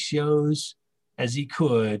many shows as he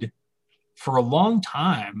could for a long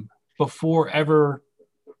time, before ever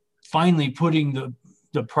finally putting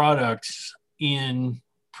the products in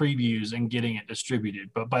previews and getting it distributed.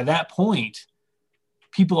 But by that point,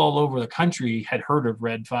 people all over the country had heard of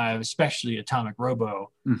Red 5, especially Atomic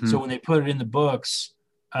Robo. Mm-hmm. So when they put it in the books,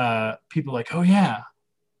 people were like, oh yeah,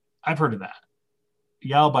 I've heard of that.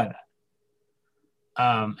 Yeah, I'll buy that.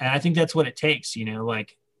 And I think that's what it takes, you know,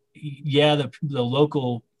 like, yeah, the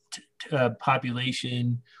local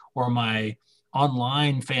population or my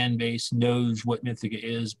online fan base knows what Mythica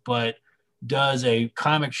is, but does a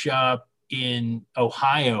comic shop in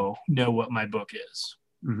Ohio know what my book is?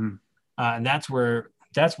 Mm-hmm. And that's where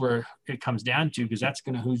it comes down to, because that's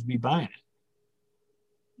going to who's be buying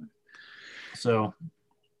it. So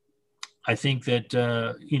I think that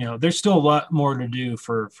you know, there's still a lot more to do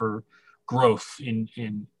for growth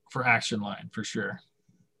for Action Line, for sure.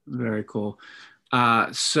 Very cool.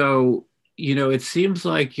 So, you know, it seems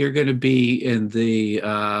like you're going to be in the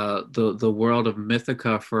world of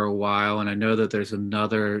Mythica for a while, and I know that there's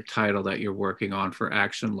another title that you're working on for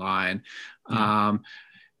Action Line. Yeah.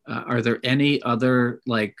 Are there any other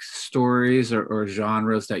like stories or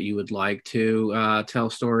genres that you would like to tell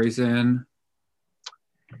stories in?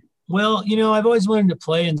 Well, you know, I've always wanted to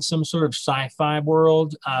play in some sort of sci-fi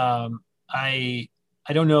world. I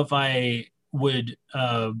don't know if I would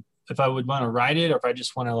want to write it, or if I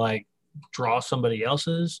just want to like draw somebody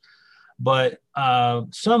else's, but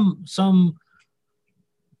some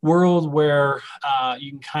world where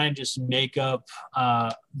you can kind of just make up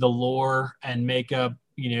the lore and make up,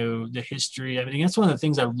 you know, the history, everything. That's one of the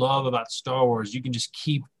things I love about Star Wars. You can just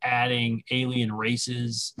keep adding alien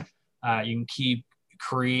races. You can keep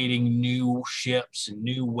creating new ships and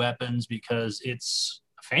new weapons because it's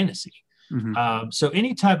a fantasy. Mm-hmm. So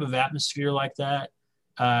any type of atmosphere like that,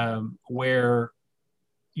 where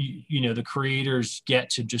you know, the creators get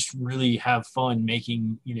to just really have fun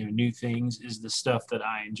making, you know, new things, is the stuff that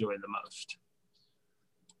I enjoy the most.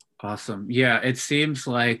 Awesome. Yeah, it seems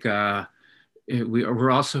like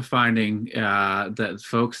we're also finding that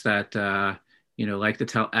folks that you know, like to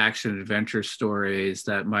tell action adventure stories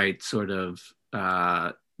that might sort of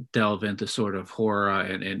delve into sort of horror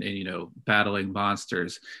and you know, battling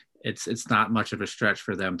monsters. It's not much of a stretch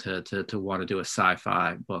for them to want to do a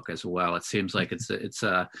sci-fi book as well. It seems like it's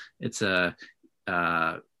a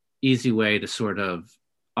easy way to sort of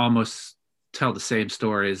almost tell the same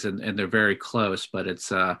stories, and they're very close, but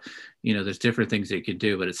it's you know, there's different things that you could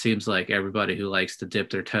do, but it seems like everybody who likes to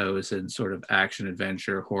dip their toes in sort of action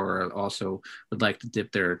adventure horror also would like to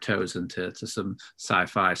dip their toes into some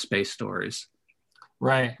sci-fi space stories.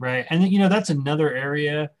 Right. And you know, that's another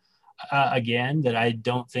area again that I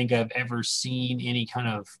don't think I've ever seen any kind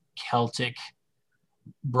of Celtic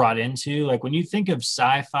brought into. Like when you think of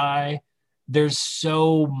sci-fi, there's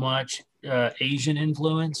so much Asian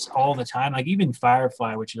influence all the time. Like even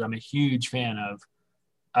Firefly, which I'm a huge fan of,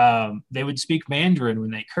 they would speak Mandarin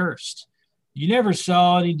when they cursed. You never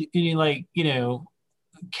saw any like,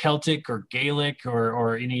 Celtic or Gaelic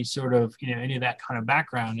or any sort of, any of that kind of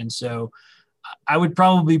background. And so I would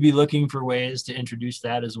probably be looking for ways to introduce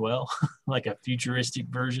that as well, like a futuristic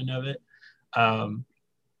version of it.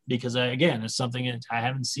 Because again, it's something that I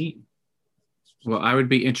haven't seen. Well, I would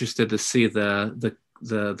be interested to see the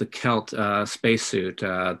Celt spacesuit,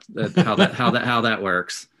 how that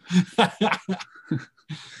works.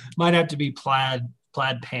 Might have to be plaid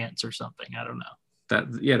pants or something. I don't know.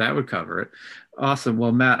 That would cover it. Awesome.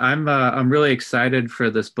 Well, Matt, I'm really excited for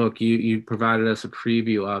this book. You provided us a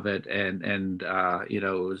preview of it, and it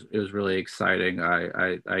was really exciting.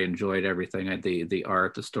 I enjoyed everything, the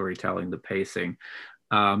art, the storytelling, the pacing.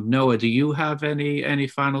 Noah, do you have any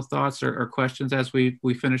final thoughts or questions as we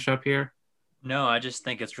finish up here? No, I just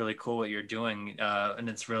think it's really cool what you're doing, and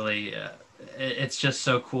it's really it's just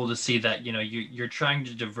so cool to see that you're trying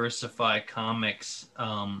to diversify comics.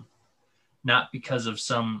 Not because of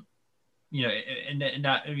some, and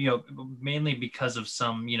not, mainly because of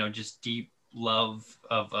some, just deep love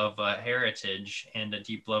of heritage and a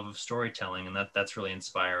deep love of storytelling. And that's really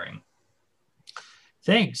inspiring.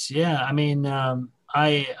 Thanks. Yeah. I mean, I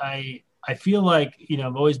feel like,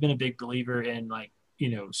 I've always been a big believer in like,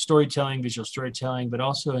 storytelling, visual storytelling, but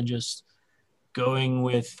also in just going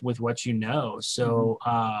with what So,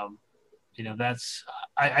 that's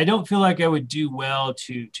I don't feel like I would do well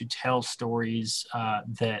to tell stories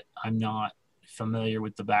that I'm not familiar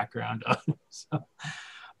with the background of.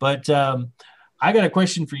 But I got a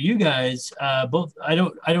question for you guys. Both I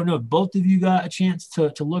don't know if both of you got a chance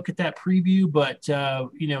to look at that preview, but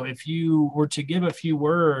if you were to give a few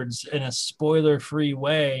words in a spoiler-free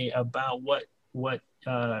way about what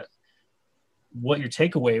your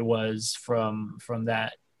takeaway was from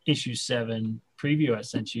that issue 7 preview I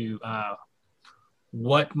sent you,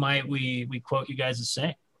 what might we quote you guys as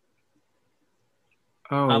saying?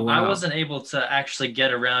 Wow. I wasn't able to actually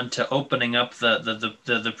get around to opening up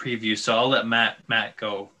the preview, so I'll let Matt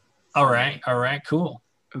go. All right, cool.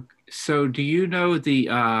 So do you know the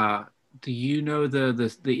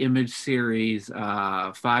Image series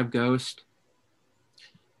 5 Ghosts?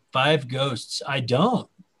 5 Ghosts. I don't.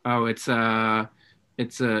 Oh,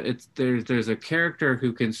 there's a character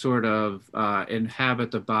who can sort of inhabit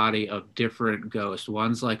the body of different ghosts.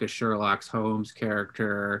 One's like a Sherlock Holmes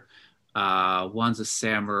character, one's a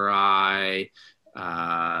samurai,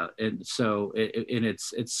 and so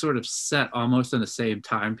it's sort of set almost in the same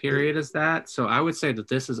time period as that. So I would say that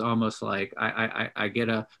this is almost like I get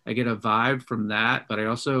a vibe from that, but I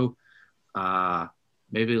also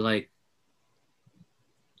maybe like.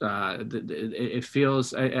 It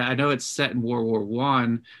feels. I know it's set in World War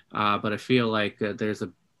One, but I feel like there's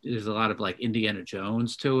a lot of like Indiana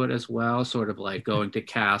Jones to it as well, sort of like going to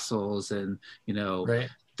castles and right.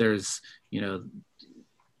 There's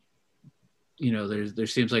there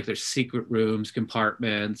seems like there's secret rooms,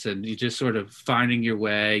 compartments, and you just sort of finding your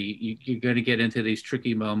way. You're going to get into these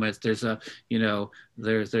tricky moments. There's a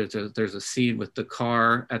there's a scene with the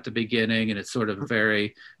car at the beginning, and it's sort of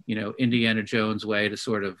very Indiana Jones way to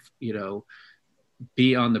sort of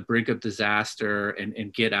be on the brink of disaster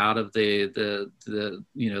and get out of the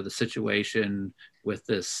situation with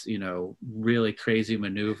this really crazy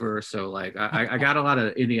maneuver. So like I got a lot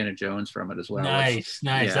of Indiana Jones from it as well. Nice.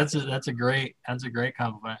 Yeah. That's a great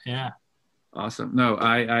compliment. Yeah. Awesome. No,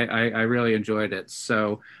 I really enjoyed it.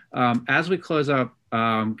 So as we close up,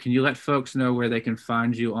 can you let folks know where they can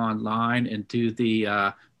find you online and do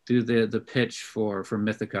the pitch for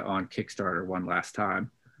Mythica on Kickstarter one last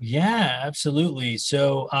time? Yeah, absolutely.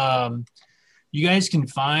 So you guys can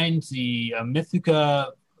find the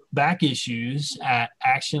Mythica back issues at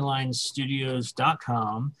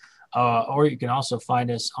actionlinestudios.com, or you can also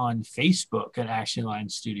find us on Facebook at Action Line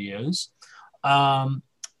Studios.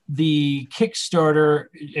 The Kickstarter,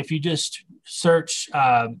 if you just search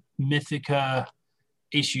Mythica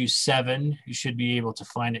issue 7, you should be able to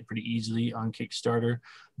find it pretty easily on Kickstarter.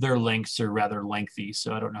 Their links are rather lengthy,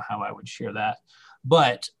 so I don't know how I would share that.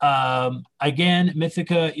 But again,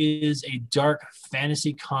 Mythica is a dark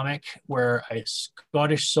fantasy comic where a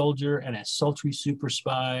Scottish soldier and a sultry super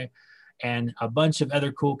spy and a bunch of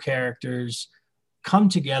other cool characters come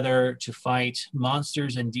together to fight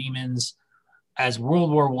monsters and demons as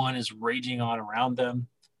World War I is raging on around them.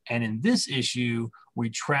 And in this issue,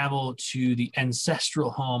 we travel to the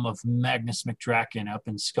ancestral home of Magnus McDraken up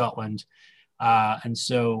in Scotland. And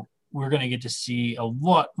so we're going to get to see a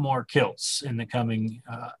lot more kilts in the coming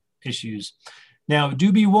issues. Now,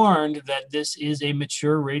 do be warned that this is a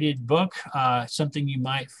mature rated book, something you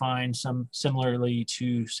might find similarly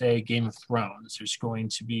to, say, Game of Thrones. There's going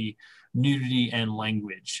to be nudity and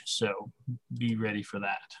language, so be ready for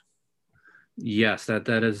that. Yes, that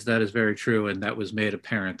is very true, and that was made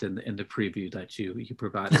apparent in the preview that you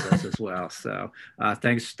provided us as well. So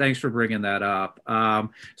thanks for bringing that up.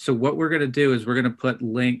 So what we're going to do is we're going to put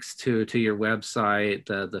links to your website,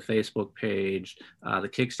 the Facebook page, the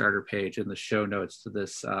Kickstarter page, in the show notes to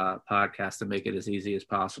this podcast to make it as easy as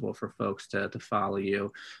possible for folks to follow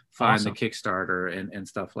you, find awesome. The Kickstarter and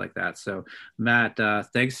stuff like that. So Matt,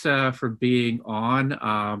 thanks for being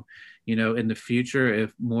on. In the future,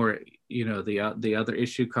 if more, the other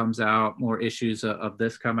issue comes out, more issues of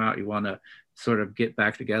this come out, you want to sort of get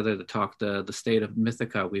back together to talk the state of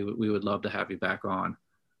Mythica, we would love to have you back on.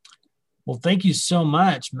 Well, thank you so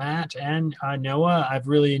much, Matt and Noah. I've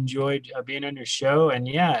really enjoyed being on your show. And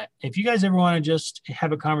yeah, if you guys ever want to just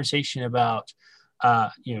have a conversation about,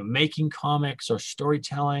 making comics or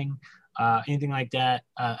storytelling, anything like that,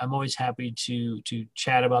 I'm always happy to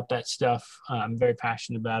chat about that stuff. I'm very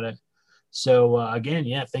passionate about it. So again,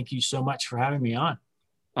 yeah, thank you so much for having me on.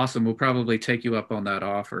 Awesome. We'll probably take you up on that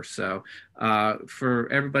offer. So for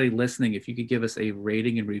everybody listening, if you could give us a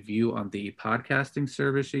rating and review on the podcasting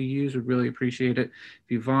service you use, we'd really appreciate it. If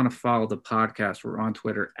you want to follow the podcast, we're on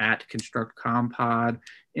Twitter at ConstructComPod.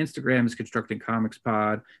 Instagram is Constructing Comics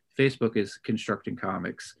Pod. Facebook is Constructing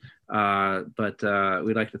Comics. But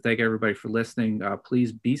we'd like to thank everybody for listening.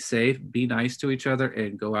 Please be safe, be nice to each other,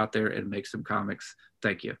 and go out there and make some comics.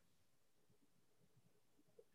 Thank you.